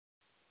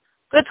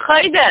Good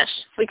Chodesh.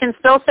 We can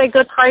still say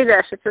Good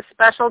Chodesh. It's a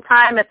special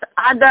time. It's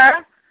Adar.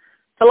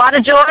 It's a lot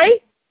of joy.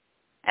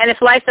 And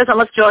if life doesn't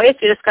look joyous,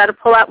 you just got to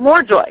pull out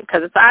more joy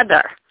because it's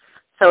Adar.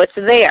 So it's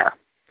there.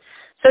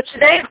 So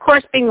today, of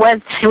course, being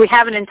Wednesday, we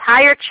have an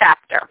entire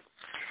chapter.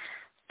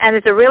 And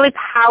it's a really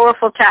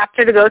powerful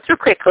chapter to go through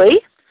quickly.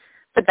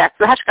 But that's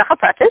the Hashgacha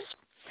Pratis.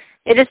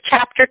 It is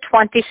chapter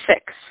 26.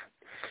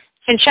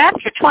 In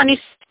chapter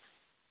 26,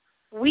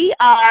 we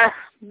are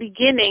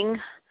beginning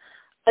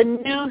a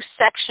new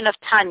section of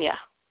Tanya,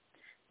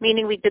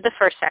 meaning we did the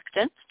first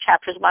section,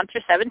 chapters 1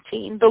 through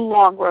 17, the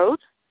long road.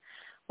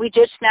 We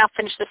just now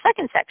finished the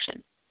second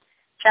section,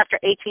 chapter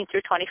 18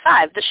 through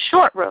 25, the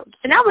short road.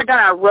 So now we're done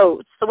our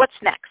roads. So what's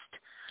next?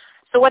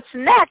 So what's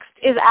next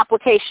is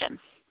application.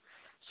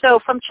 So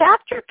from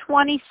chapter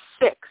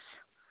 26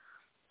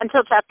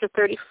 until chapter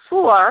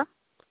 34,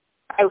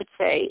 I would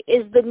say,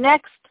 is the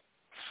next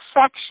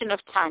section of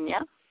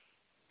Tanya,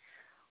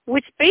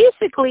 which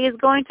basically is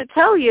going to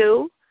tell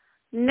you,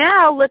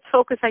 now let's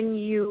focus on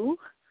you.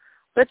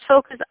 Let's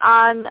focus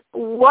on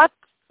what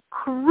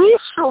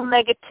crucial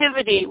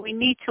negativity we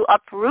need to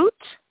uproot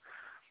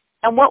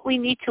and what we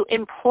need to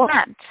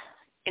implant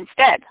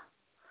instead.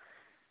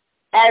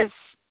 As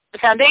the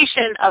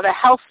foundation of a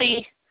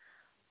healthy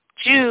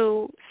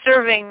Jew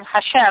serving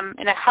Hashem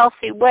in a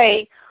healthy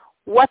way,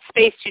 what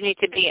space do you need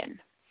to be in?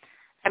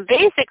 And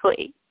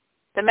basically,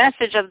 the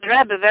message of the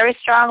Rebbe very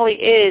strongly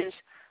is,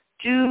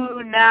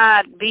 do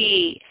not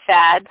be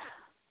sad,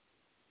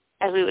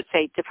 as we would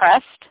say,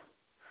 depressed.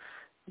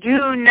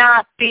 Do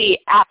not be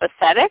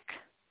apathetic,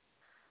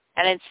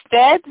 and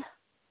instead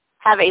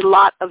have a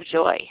lot of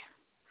joy.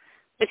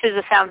 This is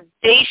the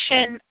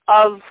foundation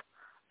of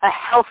a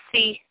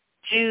healthy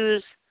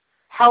Jew's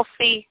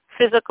healthy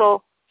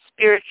physical,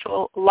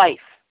 spiritual life.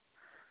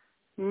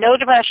 No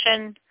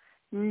depression,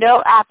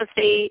 no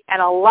apathy,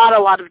 and a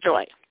lot of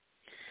joy.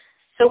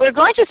 So we're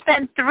going to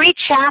spend 3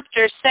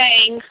 chapters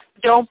saying,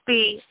 don't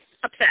be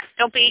upset.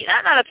 Don't be,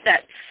 not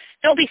upset.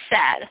 Don't be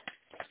sad.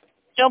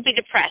 Don't be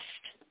depressed.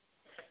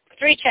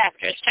 3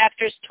 chapters,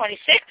 chapters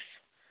 26,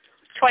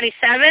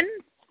 27,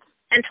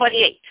 and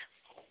 28.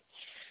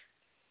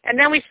 And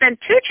then we spend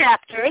 2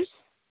 chapters,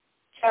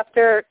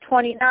 chapter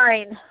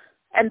 29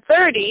 and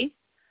 30,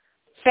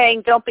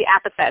 saying don't be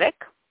apathetic.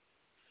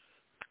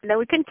 And then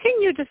we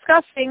continue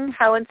discussing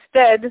how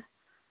instead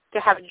to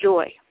have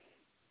joy.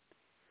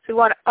 So we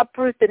want to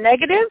uproot the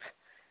negative,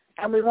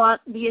 and we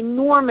want the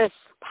enormous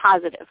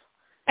positive.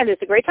 And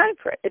it's a great time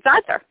for it. It's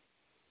Adar.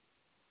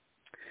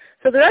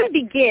 So the Rebbe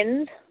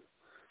begins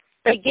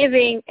by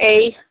giving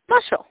a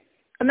mashal,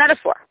 a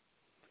metaphor,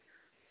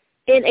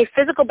 in a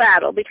physical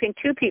battle between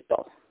 2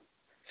 people,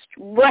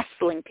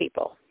 wrestling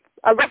people,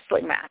 a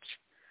wrestling match.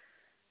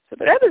 So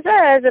the Rebbe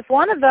says if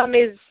one of them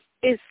is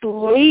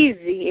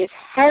lazy, is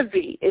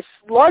heavy, is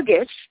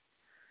sluggish,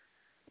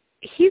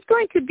 he's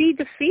going to be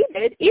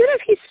defeated even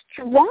if he's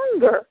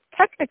stronger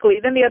technically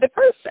than the other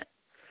person.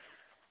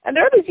 And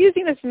the Rebbe is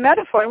using this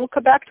metaphor, and we'll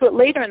come back to it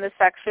later in this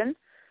section,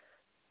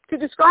 to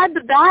describe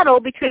the battle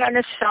between our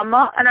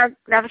neshama and our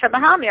nefesh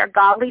habahami, our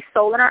godly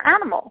soul and our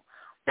animal.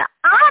 Now,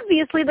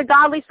 obviously, the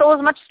godly soul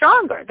is much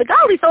stronger. The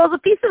godly soul is a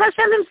piece of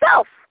Hashem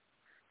himself.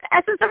 The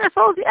essence of our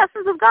soul is the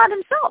essence of God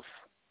himself.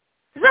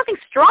 There's nothing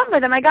stronger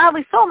than my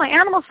godly soul. My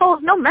animal soul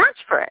is no match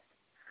for it.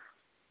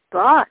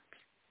 But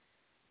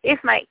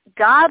if my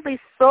godly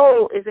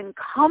soul is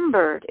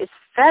encumbered, is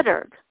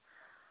fettered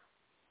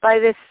by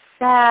this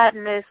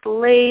sadness,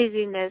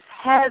 laziness,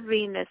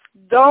 heaviness,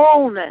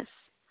 dullness,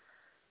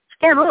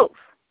 she can't move.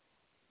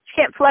 She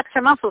can't flex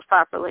her muscles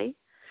properly.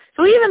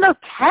 So even though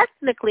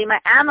technically my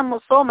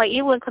animal soul, my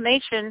evil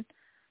inclination,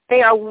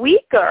 they are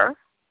weaker,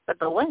 but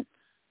they'll win.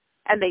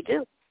 And they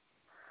do.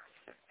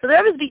 So the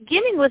Rebbe is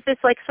beginning with this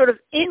sort of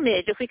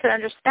image, if we could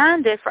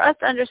understand it, for us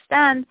to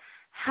understand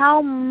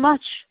how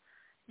much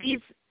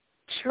these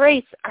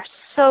traits are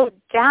so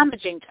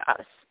damaging to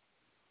us.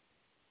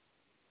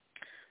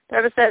 The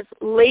Rebbe says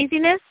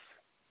laziness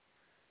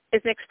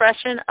is an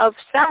expression of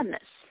sadness.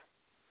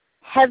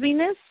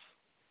 Heaviness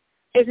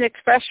is an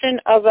expression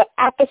of an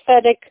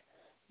apathetic,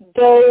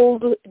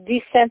 dulled,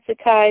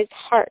 desensitized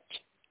heart.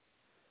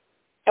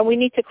 And we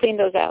need to clean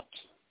those out.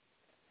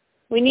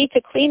 We need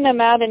to clean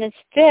them out and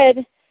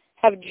instead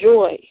have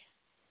joy.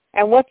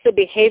 And what's the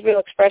behavioral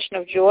expression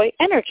of joy?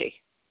 Energy.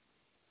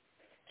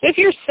 So if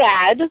you're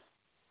sad,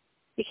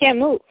 you can't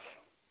move.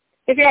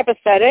 If you're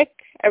apathetic,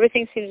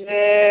 everything seems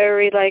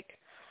very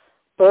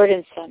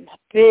burdensome,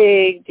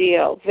 big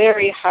deal,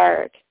 very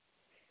hard.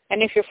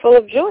 And if you're full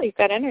of joy, you've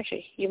got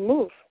energy. You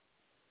move.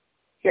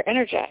 You're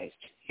energized.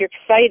 You're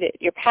excited.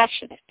 You're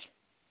passionate.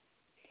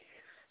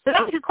 So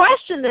then we could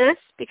question this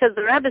because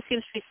the Rebbe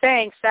seems to be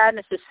saying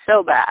sadness is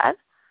so bad.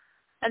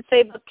 And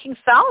say, but King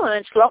Solomon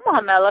and Shlomo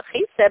HaMelech,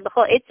 he said,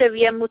 B'chol etzev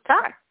yeh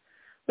mutar,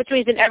 which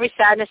means in every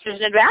sadness there's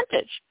an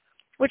advantage,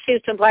 which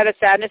seems to imply that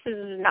sadness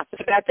is not such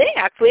a bad thing.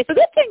 Actually, it's a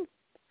good thing.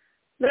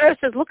 The Rebbe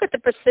says, look at the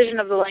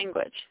precision of the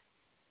language.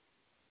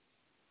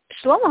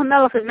 Shlomo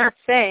HaMelech is not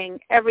saying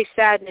every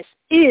sadness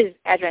is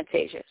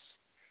advantageous.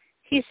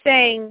 He's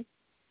saying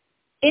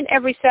in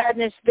every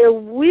sadness, there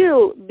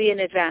will be an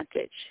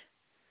advantage.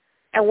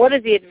 And what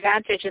is the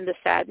advantage in the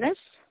sadness?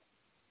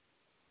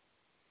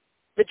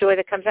 The joy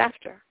that comes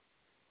after.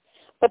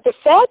 But the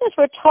sadness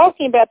we're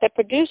talking about that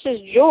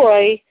produces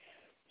joy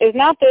is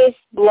not this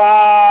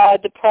blah,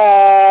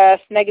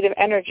 depressed, negative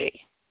energy.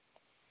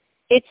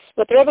 It's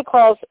what the Rebbe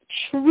calls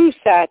true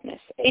sadness,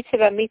 Eitzev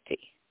Amiti,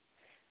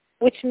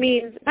 which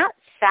means not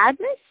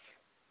sadness,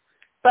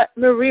 but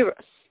merirus.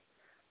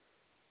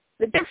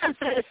 The difference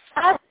is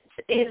sadness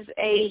is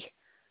a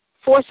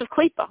force of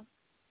klipa.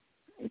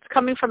 It's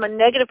coming from a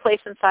negative place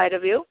inside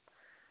of you,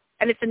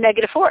 and it's a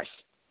negative force,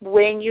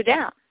 weighing you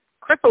down,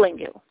 crippling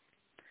you.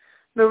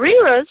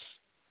 Merirus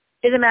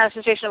is a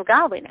manifestation of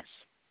godliness.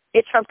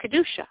 It's from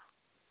Kedusha.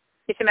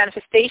 It's a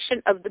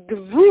manifestation of the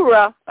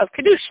Gevura of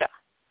Kedusha.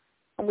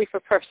 And we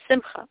prefer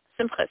Simcha.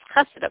 Simcha is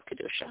chesed of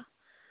Kedusha.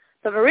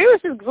 But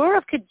Merirus is Gevura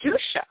of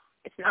Kedusha.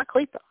 It's not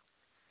Klipa.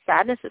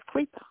 Sadness is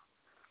Klipa.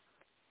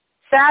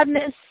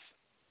 Sadness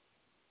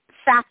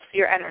saps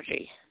your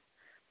energy.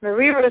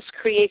 Merirus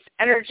creates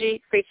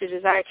energy, creates a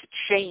desire to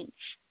change.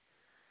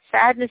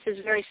 Sadness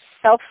is very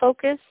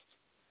self-focused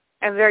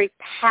and very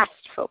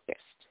past-focused.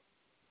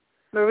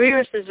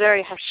 Merirus is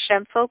very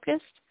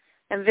Hashem-focused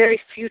and very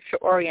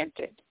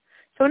future-oriented.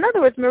 So in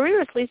other words,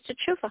 Merirus leads to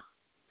tshuva.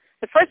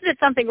 If a person did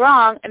something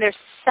wrong and they're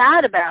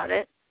sad about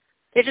it,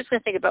 they're just going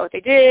to think about what they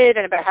did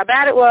and about how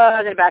bad it was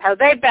and about how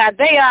bad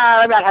they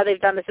are, about how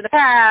they've done this in the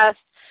past,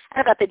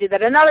 and about they did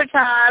that another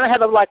time and how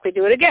they'll likely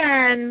do it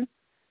again,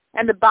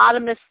 and the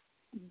bottomless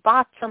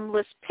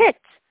pit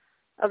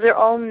of their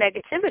own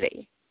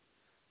negativity.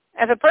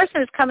 If a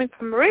person is coming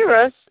from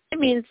Merirus, it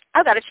means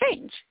I've got to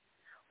change.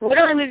 What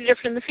do I need to do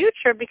different in the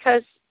future?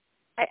 Because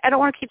I don't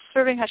want to keep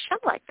serving Hashem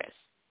like this.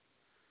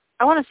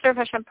 I want to serve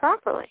Hashem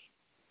properly.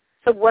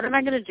 So what am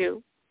I going to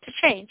do to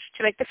change,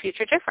 to make the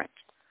future different?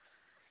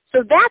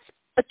 So that's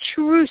a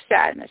true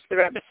sadness, the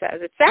Rebbe says.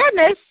 It's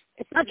sadness.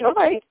 It's not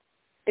joy.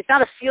 It's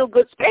not a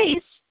feel-good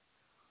space.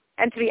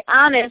 And to be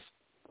honest,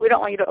 we don't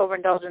want you to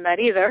overindulge in that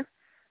either,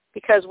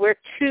 because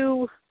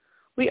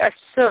we are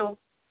so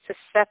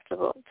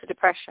susceptible to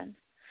depression.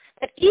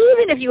 That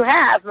even if you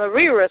have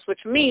Merirus,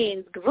 which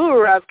means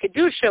Gevura of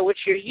Kedusha, which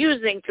you're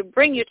using to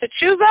bring you to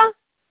tshuva,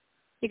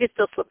 you can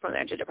still slip from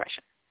there into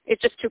depression.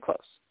 It's just too close.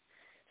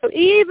 So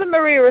even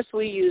Merirus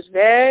we use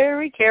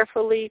very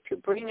carefully to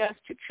bring us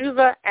to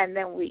tshuva, and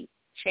then we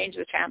change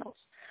the channels.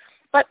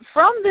 But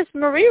from this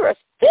Merirus,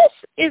 this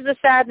is the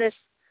sadness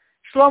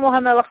Shlomo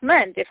HaMelech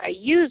meant. If I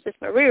use this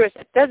Merirus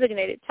at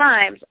designated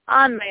times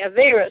on my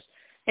Averos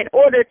in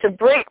order to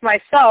break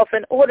myself,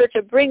 in order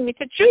to bring me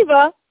to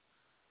tshuva,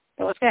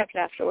 then what's going to happen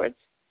afterwards?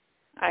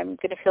 I'm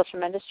going to feel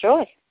tremendous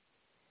joy.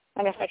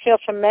 And if I feel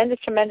tremendous,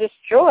 tremendous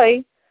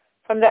joy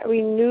from that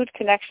renewed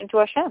connection to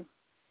Hashem.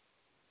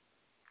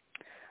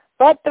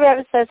 But the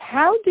Rebbe says,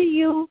 how do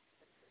you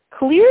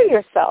clear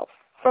yourself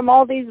from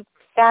all these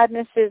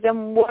sadnesses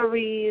and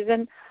worries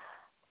and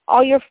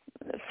all your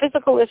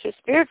physical issues,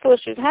 spiritual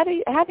issues? How do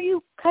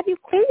you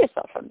clear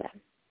yourself from them?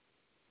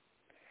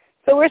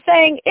 So we're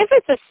saying if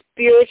it's a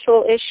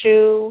spiritual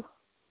issue,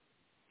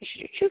 you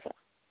should do tshuva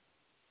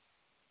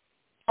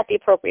at the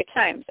appropriate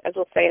times, as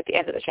we'll say at the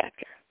end of the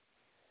chapter.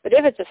 But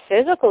if it's a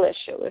physical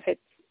issue, if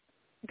it's,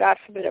 God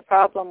forbid, a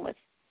problem with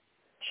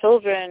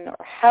children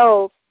or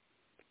health,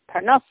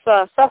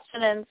 parnasa,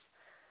 sustenance,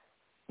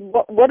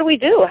 what do we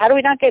do? How do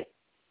we not get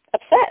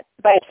upset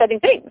by upsetting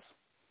things?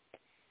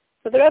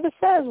 So the Rebbe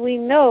says we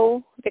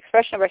know the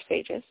expression of our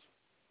sages,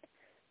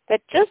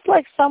 that just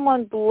like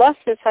someone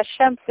blesses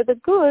Hashem for the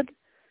good,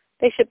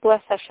 they should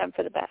bless Hashem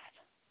for the bad.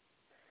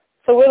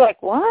 So we're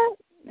like, what?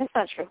 That's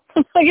not true.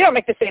 You don't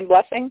make the same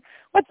blessing.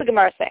 What's the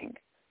Gemara saying?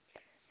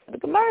 So the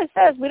Gemara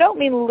says we don't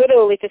mean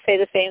literally to say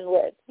the same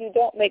words. You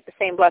don't make the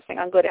same blessing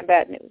on good and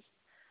bad news.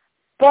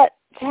 But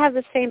to have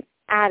the same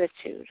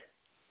attitude,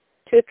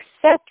 to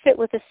accept it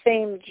with the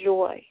same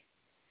joy.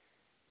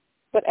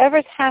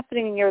 Whatever's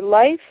happening in your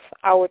life,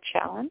 our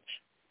challenge,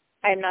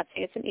 I am not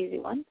saying it's an easy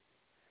one,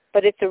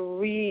 but it's a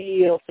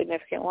real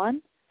significant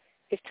one,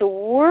 is to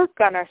work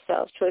on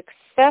ourselves, to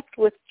accept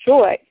with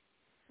joy.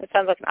 It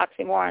sounds like an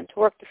oxymoron, to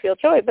work to feel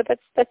joy, but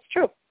that's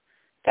true.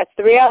 That's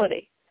the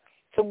reality.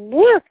 To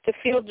work to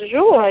feel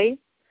joy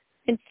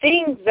in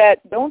things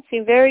that don't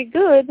seem very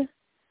good,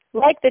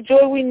 like the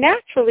joy we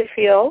naturally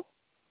feel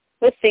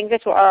with things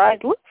that to our eyes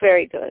look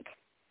very good.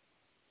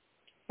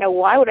 Now,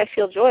 why would I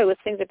feel joy with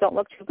things that don't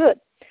look too good?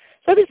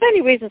 So there's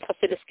many reasons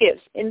Chassidus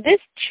gives. In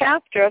this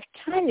chapter of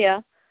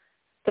Tanya,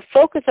 the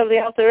focus of the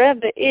Alter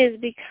Rebbe is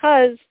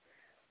because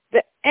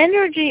the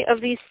energy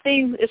of these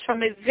things is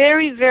from a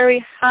very,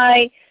 very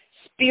high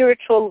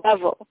spiritual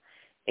level.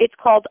 It's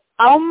called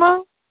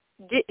Alma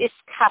de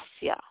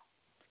Iskasya,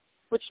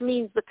 which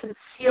means the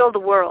concealed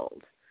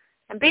world.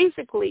 And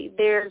basically,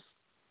 there's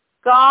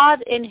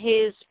God in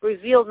his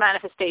revealed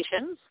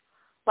manifestations,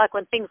 like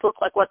when things look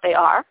like what they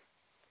are.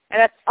 And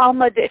that's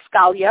Alma de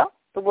Iskalia,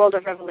 the world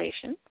of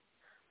revelation.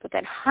 But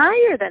then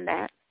higher than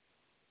that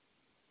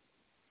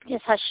is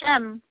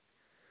Hashem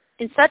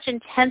in such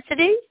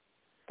intensity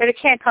that it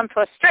can't come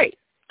to us straight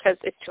because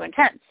it's too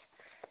intense.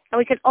 And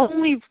we can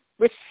only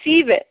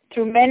receive it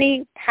through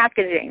many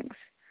packagings,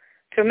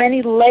 through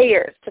many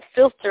layers to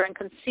filter and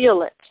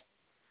conceal it.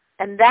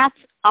 And that's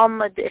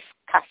Alma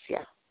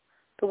Diskasya,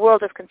 the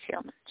world of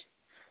concealment.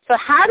 So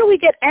how do we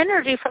get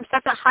energy from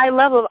such a high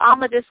level of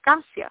Alma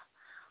Diskasya?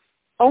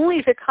 Only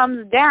if it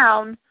comes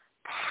down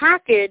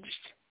packaged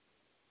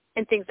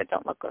in things that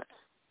don't look good.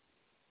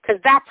 Because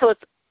that's how it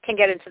can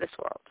get into this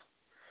world.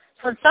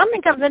 So when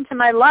something comes into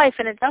my life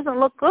and it doesn't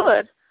look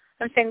good,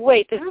 I'm saying,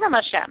 wait, this is from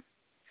Hashem.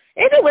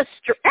 If it was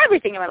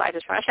everything in my life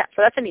is from Hashem,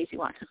 so that's an easy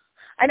one.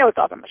 I know it's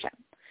all from Hashem.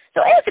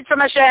 So if it's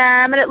from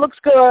Hashem and it looks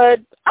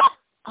good,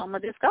 Alma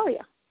Diskasya.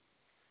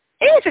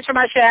 If it's from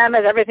Hashem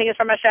and everything is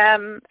from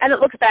Hashem and it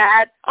looks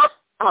bad,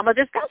 Alma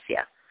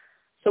Diskasya.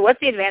 So what's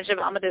the advantage of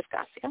Alma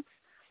Diskasya?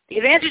 The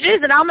advantage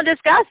is that Alma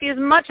Diskasya is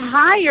much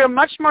higher,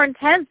 much more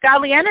intense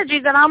godly energy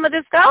than Alma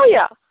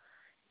Diskasya.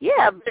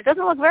 Yeah, but it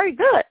doesn't look very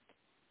good.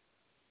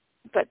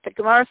 But the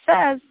Gemara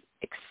says,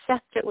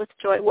 accept it with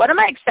joy. What am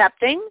I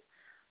accepting?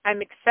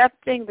 I'm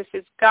accepting this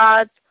is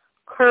God's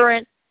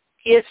current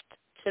gift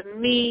to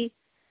me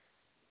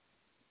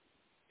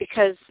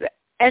because the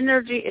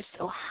energy is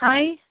so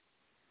high,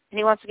 and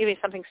He wants to give me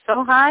something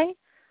so high,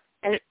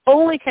 and it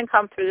only can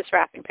come through this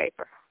wrapping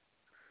paper.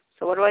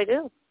 So what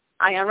do?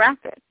 I unwrap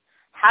it.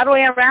 How do I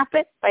unwrap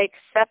it? By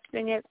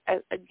accepting it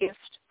as a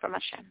gift from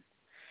Hashem.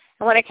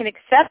 And when I can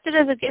accept it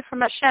as a gift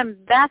from Hashem,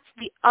 that's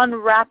the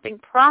unwrapping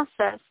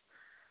process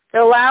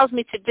that allows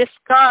me to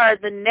discard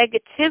the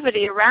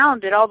negativity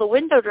around it, all the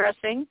window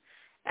dressing,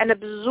 and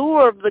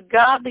absorb the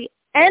godly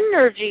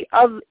energy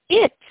of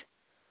it,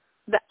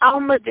 the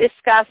Alma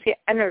Diskasya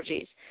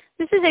energies.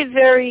 This is a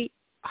very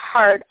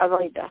hard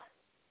avodah,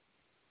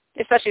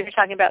 especially if you're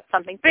talking about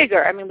something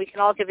bigger. I mean, we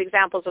can all give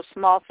examples of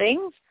small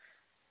things,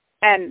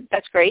 and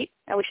that's great,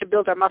 and we should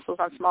build our muscles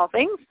on small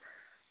things.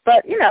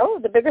 But,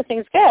 the bigger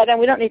things get, and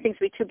we don't need things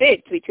to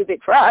be too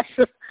big for us.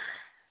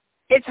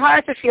 It's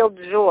hard to feel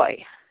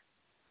joy.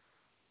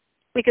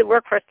 We could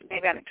work first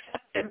maybe on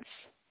acceptance.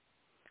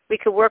 We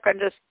could work on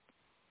just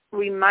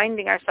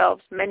reminding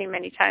ourselves many,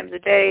 many times a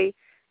day,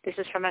 this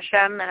is from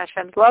Hashem, and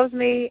Hashem loves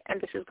me, and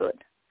this is good.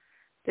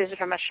 This is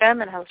from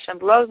Hashem, and Hashem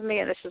loves me,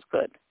 and this is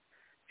good.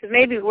 Because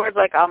maybe words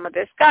like Alma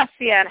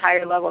Diskasya and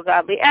higher level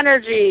godly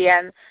energy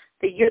and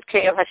the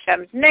Yud-K of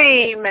Hashem's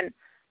name, and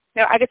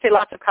I could say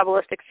lots of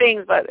Kabbalistic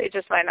things, but it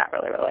just might not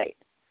really relate.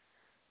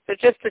 So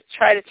just to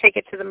try to take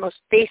it to the most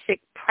basic,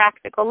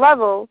 practical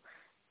level,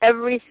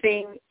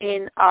 everything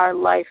in our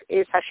life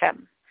is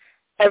Hashem.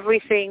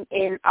 Everything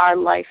in our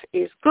life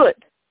is good.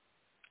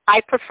 I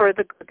prefer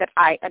the good that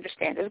I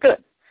understand as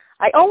good.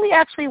 I only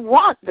actually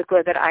want the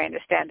good that I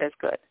understand as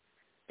good.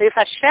 But if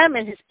Hashem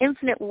in His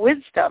infinite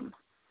wisdom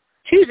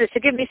chooses to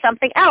give me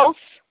something else,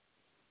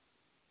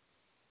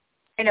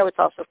 I know it's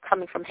also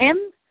coming from Him,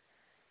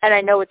 and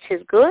I know it's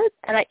His good,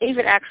 and I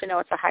even actually know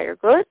it's a higher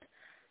good,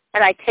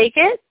 and I take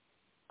it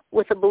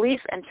with a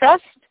belief and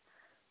trust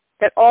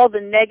that all the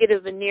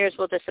negative veneers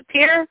will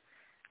disappear.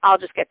 I'll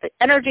just get the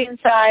energy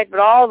inside, but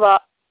all the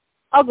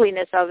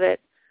ugliness of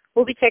it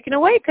will be taken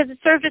away because it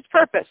served its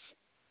purpose.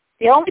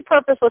 The only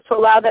purpose was to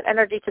allow that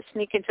energy to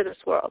sneak into this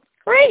world.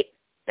 Great.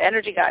 The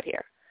energy got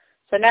here.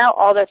 So now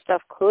all that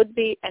stuff could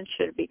be and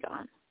should be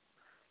gone.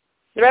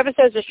 The Rebbe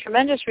says there's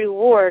tremendous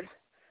reward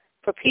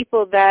for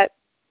people that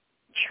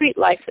treat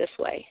life this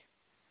way,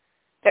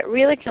 that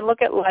really can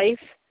look at life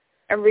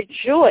and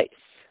rejoice,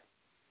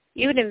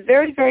 even in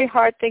very, very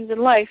hard things in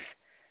life,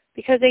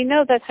 because they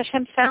know that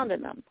Hashem's found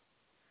in them.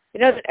 They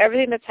know that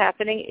everything that's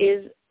happening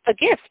is a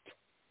gift,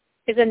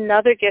 is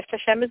another gift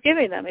Hashem is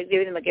giving them. He's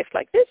giving them a gift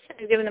like this, and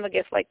He's giving them a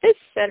gift like this,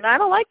 and I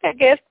don't like that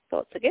gift.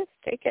 Well, it's a gift.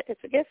 Take it.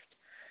 It's a gift.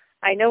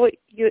 I know what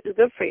is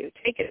good for you.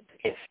 Take it. It's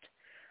a gift.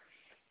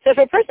 So if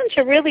a person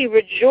should really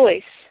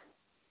rejoice,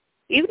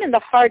 even in the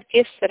hard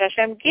gifts that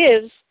Hashem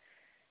gives,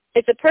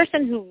 it's a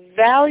person who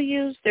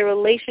values their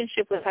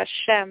relationship with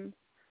Hashem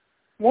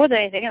more than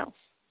anything else.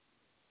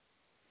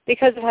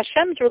 Because if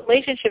Hashem's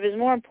relationship is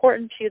more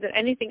important to you than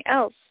anything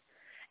else,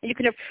 and you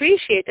can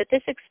appreciate that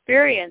this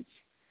experience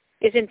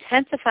is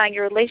intensifying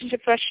your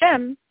relationship to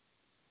Hashem,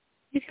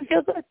 you can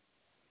feel good.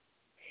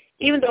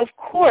 Even though, of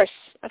course,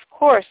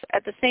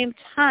 at the same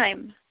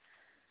time,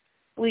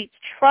 we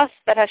trust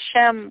that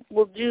Hashem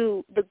will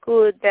do the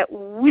good that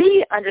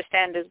we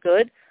understand as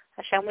good.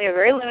 Hashem, we are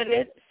very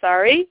limited.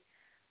 Sorry.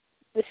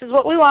 This is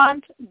what we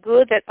want.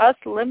 Good that us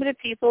limited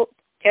people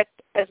get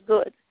as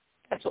good.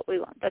 That's what we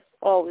want. That's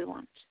all we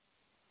want.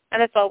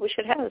 And that's all we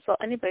should have. That's all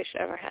anybody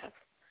should ever have.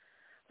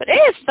 But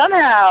if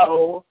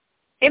somehow,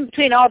 in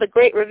between all the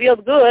great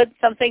revealed good,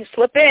 some things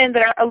slip in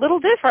that are a little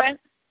different,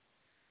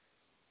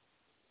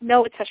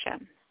 know it's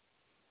Hashem.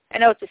 I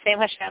know it's the same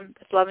Hashem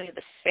that's loving you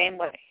the same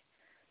way.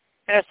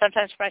 I know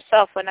sometimes for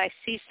myself, when I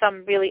see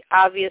some really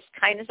obvious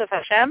kindness of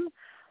Hashem,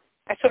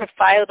 I sort of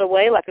file it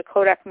away like a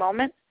Kodak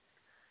moment.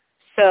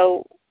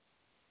 So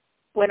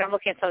when I'm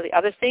looking at some of the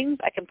other things,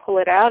 I can pull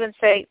it out and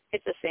say,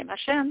 it's the same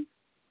Hashem.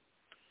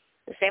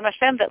 The same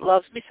Hashem that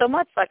loves me so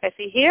much, like I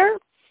see here,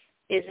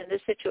 is in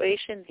this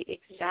situation the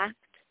exact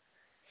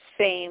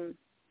same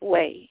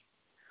way.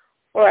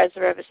 Or as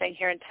the Rebbe is saying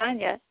here in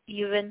Tanya,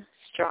 even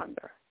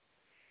stronger.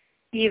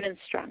 Even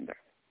stronger.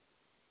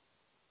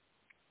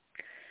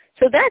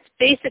 So that's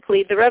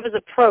basically the Rebbe's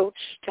approach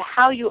to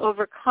how you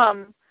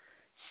overcome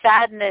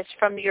sadness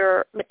from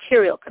your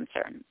material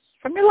concerns,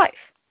 from your life.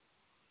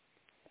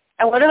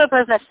 And what if a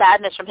person has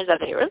sadness from his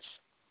averos?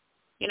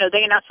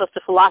 They're not supposed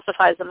to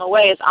philosophize them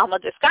away as alma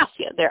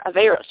discassia. They're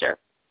averos, they're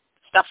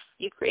stuff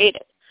you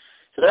created.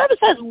 So the Rebbe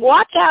says,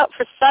 watch out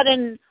for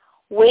sudden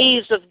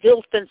waves of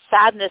guilt and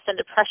sadness and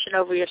depression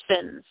over your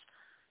sins.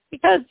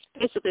 Because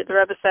basically the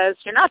Rebbe says,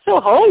 you're not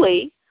so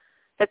holy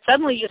that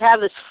suddenly you'd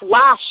have this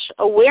flash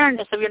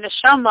awareness of your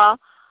neshama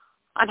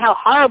on how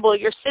horrible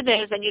your sin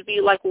is, and you'd be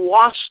like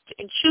washed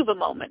in tshuva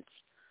moments.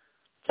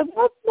 So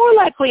more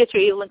likely it's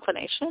your evil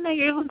inclination, and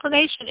your evil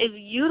inclination is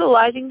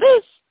utilizing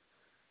this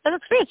as an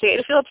experience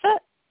to feel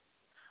upset.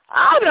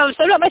 I'm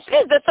upset about my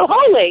sins, that's so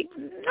holy.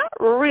 Not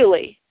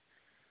really.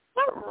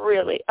 Not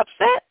really.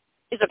 Upset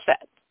is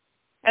upset.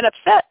 And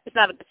upset is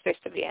not a good space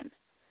to be in.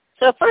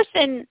 So a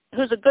person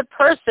who's a good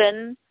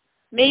person,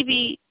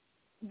 maybe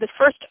the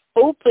first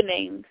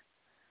opening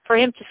for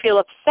him to feel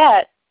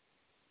upset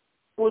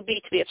would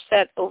be to be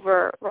upset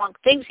over wrong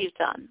things he's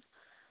done.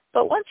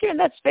 But once you're in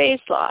that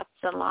space, lots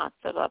and lots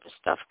of other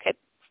stuff kept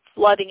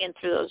flooding in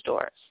through those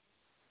doors.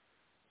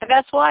 And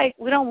that's why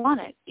we don't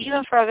want it,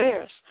 even for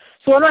Averos.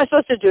 So what am I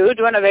supposed to do?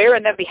 Do an Aveir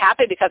and then be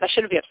happy because I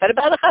shouldn't be upset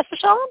about it, chas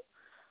v'shalom?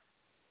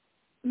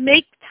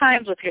 Make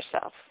times with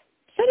yourself.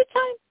 Set a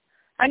time.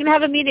 I'm going to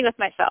have a meeting with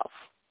myself.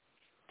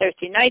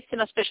 Thursday night's an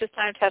auspicious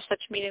time to have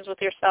such meetings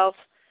with yourself.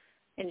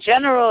 In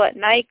general, at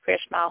night, Kriya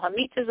Shema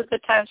Hamit is a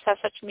good time to have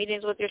such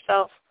meetings with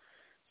yourself.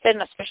 Set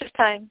an auspicious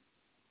time.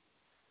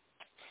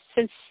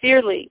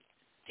 Sincerely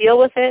deal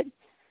with it.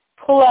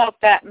 Pull out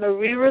that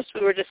marirus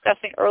we were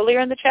discussing earlier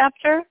in the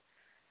chapter.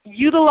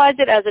 Utilize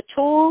it as a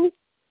tool.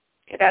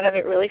 Get out of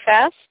it really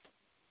fast.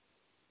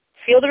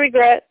 Feel the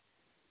regret.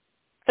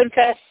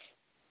 Confess.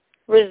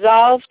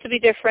 Resolve to be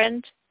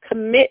different.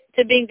 Commit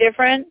to being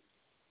different.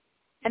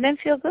 And then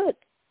feel good.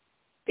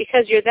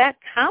 Because you're that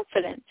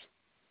confident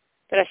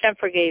that Hashem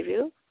forgave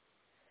you.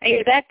 And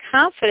you're that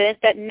confident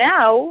that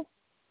now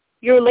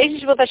your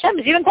relationship with Hashem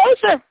is even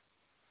closer.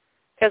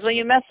 Because when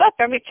you mess up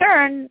and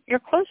return, you're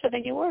closer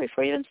than you were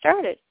before you even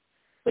started.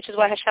 Which is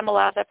why Hashem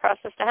allows that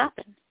process to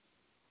happen.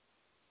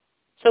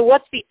 So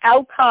what's the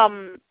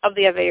outcome of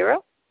the Aveira?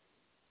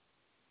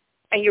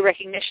 And your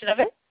recognition of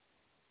it?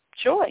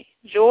 Joy.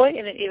 Joy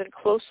in an even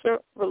closer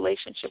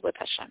relationship with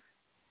Hashem.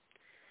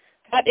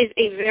 That is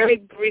a very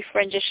brief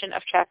rendition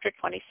of chapter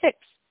 26.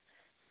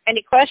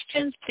 Any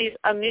questions? Please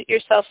unmute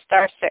yourself,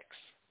 *6.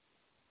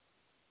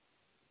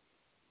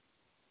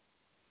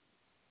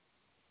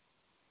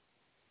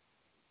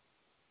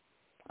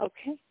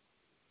 Okay.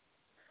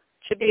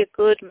 Should be a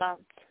good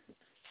month.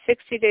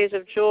 60 days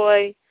of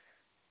joy.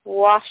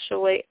 Wash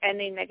away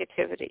any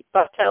negativity.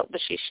 Batel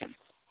b'shishim.